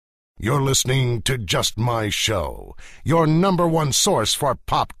You're listening to Just My Show, your number one source for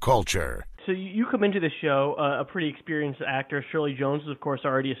pop culture. So you come into the show a pretty experienced actor. Shirley Jones is, of course,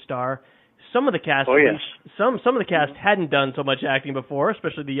 already a star. Some of the cast, some of the cast hadn't done so much acting before,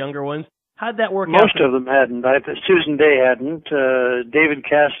 especially the younger ones. How'd that work out? Most of them hadn't. Susan Day hadn't. David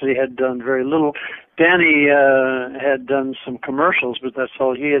Cassidy had done very little. Danny had done some commercials, but that's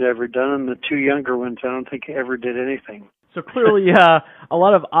all he had ever done. And the two younger ones, I don't think ever did anything. So clearly, a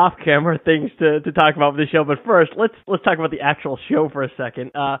lot of off-camera things to talk about with the show. But first, let's talk about the actual show for a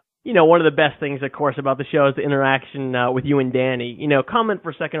second. One of the best things, of course, about the show is the interaction with you and Danny. Comment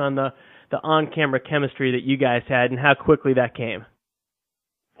for a second on the on-camera chemistry that you guys had and how quickly that came.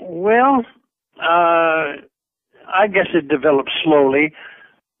 Well, I guess it developed slowly,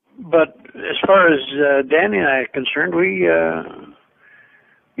 but as far as Danny and I are concerned, we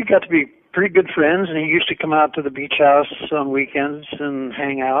got to be pretty good friends, and he used to come out to the beach house on weekends and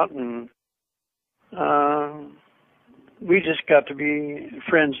hang out, and we just got to be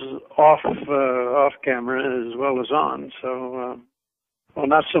friends off camera as well as on. So, well,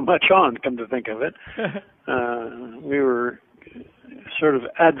 not so much on, come to think of it. We were sort of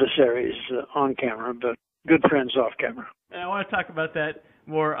adversaries on camera, but good friends off camera. I want to talk about that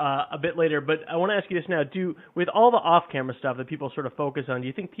more a bit later, but I want to ask you this now. With all the off-camera stuff that people sort of focus on, do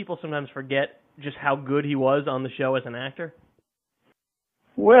you think people sometimes forget just how good he was on the show as an actor?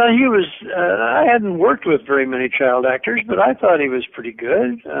 Well, he was, I hadn't worked with very many child actors, but I thought he was pretty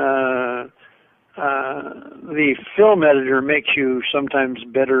good. The film editor makes you sometimes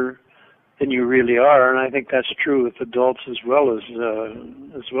better than you really are, and I think that's true with adults as well as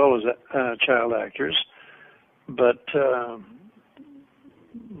child actors. But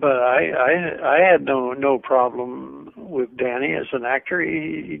I had no problem with Danny as an actor.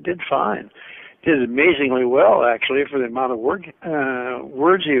 He did fine. Did amazingly well, actually, for the amount of words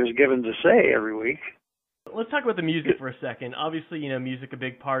he was given to say every week. Let's talk about the music for a second. Obviously, music a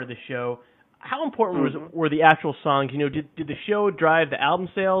big part of the show. How important were the actual songs? Did the show drive the album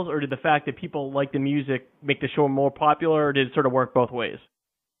sales, or did the fact that people like the music make the show more popular, or did it sort of work both ways?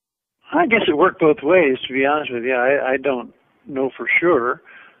 I guess it worked both ways, to be honest with you. I don't know for sure.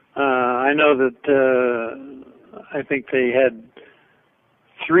 I know that I think they had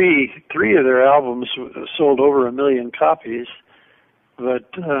three of their albums sold over 1 million copies, but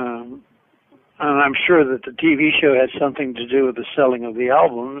and I'm sure that the TV show had something to do with the selling of the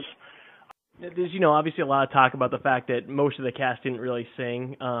albums. There's, obviously a lot of talk about the fact that most of the cast didn't really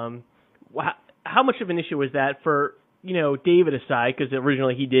sing. How much of an issue was that for, David aside, because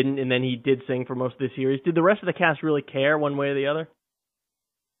originally he didn't, and then he did sing for most of the series? Did the rest of the cast really care one way or the other?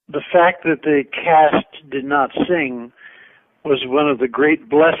 The fact that the cast did not sing was one of the great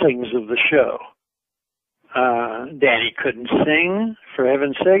blessings of the show. Danny couldn't sing, for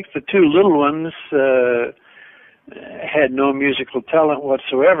heaven's sake. The two little ones had no musical talent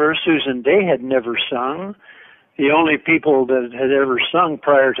whatsoever. Susan Day had never sung. The only people that had ever sung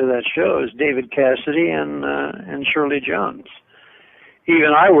prior to that show is David Cassidy and Shirley Jones.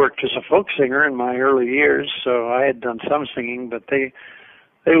 Even I worked as a folk singer in my early years, so I had done some singing, but they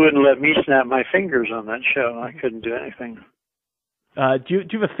wouldn't let me snap my fingers on that show. I couldn't do anything. Do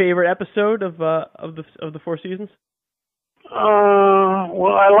you have a favorite episode of the 4 seasons?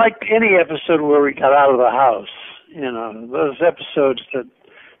 Well, I liked any episode where we got out of the house. Those episodes that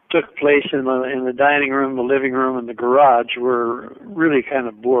took place in the dining room, the living room, and the garage were really kind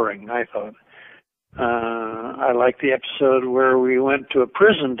of boring, I thought. I liked the episode where we went to a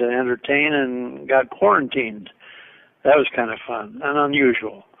prison to entertain and got quarantined. That was kind of fun and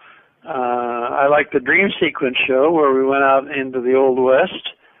unusual. I liked the Dream Sequence show where we went out into the Old West.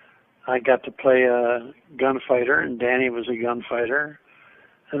 I got to play a gunfighter, and Danny was a gunfighter.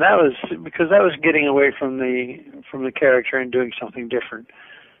 And that was because that was getting away from the character and doing something different.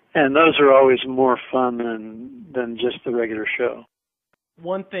 And those are always more fun than just the regular show.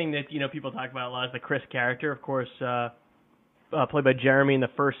 One thing that people talk about a lot is the Chris character. Of course, played by Jeremy in the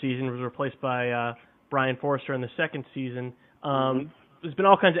first season, was replaced by Brian Forster in the second season. There's been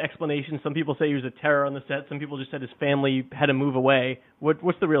all kinds of explanations. Some people say he was a terror on the set. Some people just said his family had to move away.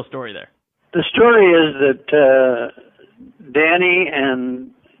 What's the real story there? The story is that Danny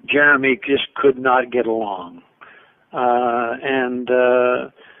and Jeremy just could not get along. And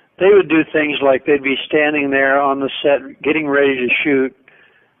they would do things like they'd be standing there on the set getting ready to shoot,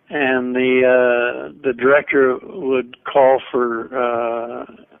 and the director would call for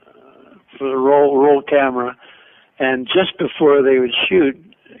the roll camera, and just before they would shoot,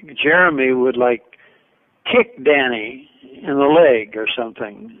 Jeremy would kick Danny in the leg or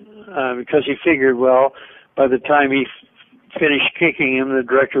something, because he figured, well, by the time he finished kicking him, the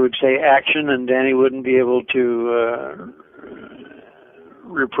director would say action, and Danny wouldn't be able to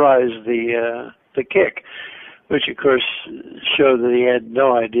reprise the kick, which of course showed that he had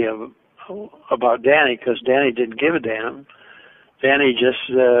no idea about Danny, because Danny didn't give a damn. Danny just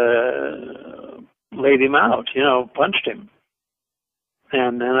laid him out, punched him.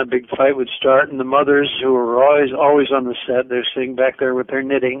 And then a big fight would start, and the mothers, who were always on the set, they're sitting back there with their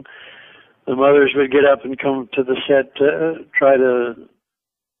knitting, the mothers would get up and come to the set to try to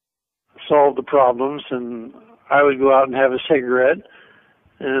solve the problems, and I would go out and have a cigarette,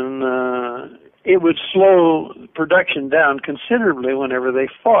 and it would slow production down considerably whenever they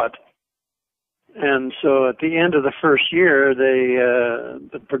fought. And so at the end of the first year,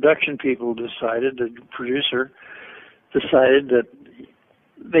 the production people decided, the producer decided that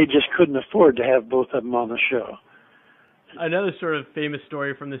they just couldn't afford to have both of them on the show. Another sort of famous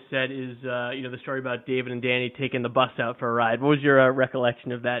story from the set is, the story about David and Danny taking the bus out for a ride. What was your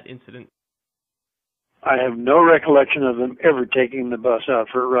recollection of that incident? I have no recollection of them ever taking the bus out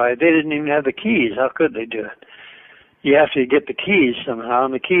for a ride. They didn't even have the keys. How could they do it? You have to get the keys somehow,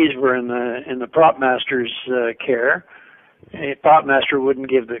 and the keys were in the prop master's care. A prop master wouldn't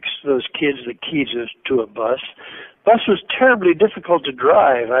give those kids the keys to a bus. Bus was terribly difficult to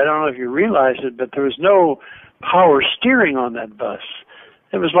drive. I don't know if you realize it, but there was no power steering on that bus.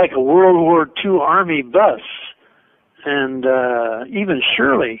 It was like a World War II Army bus. And even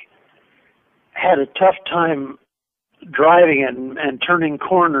Shirley had a tough time driving it and turning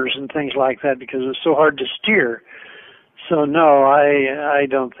corners and things like that because it was so hard to steer. So no, I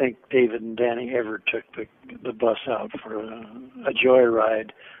don't think David and Danny ever took the bus out for a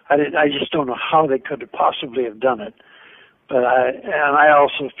joyride. I just don't know how they could have possibly have done it. But I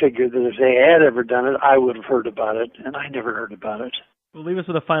also figured that if they had ever done it, I would have heard about it, and I never heard about it. Well, leave us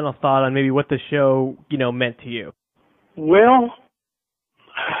with a final thought on maybe what the show, meant to you. Well,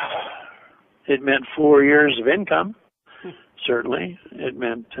 it meant 4 years of income, certainly. It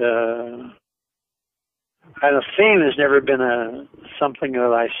meant fame has never been something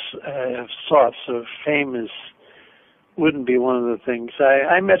that I have sought, so fame wouldn't be one of the things.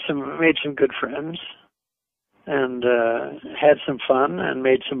 I made some good friends, and had some fun, and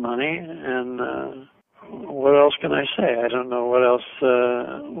made some money, and what else can I say? I don't know what else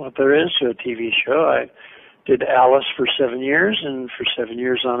what there is to a TV show. I did Alice for 7 years, and for 7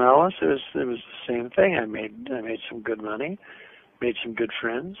 years on Alice, it was the same thing. I made some good money, made some good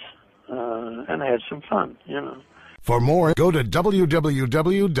friends. And I had some fun, For more, go to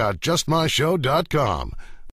www.justmyshow.com.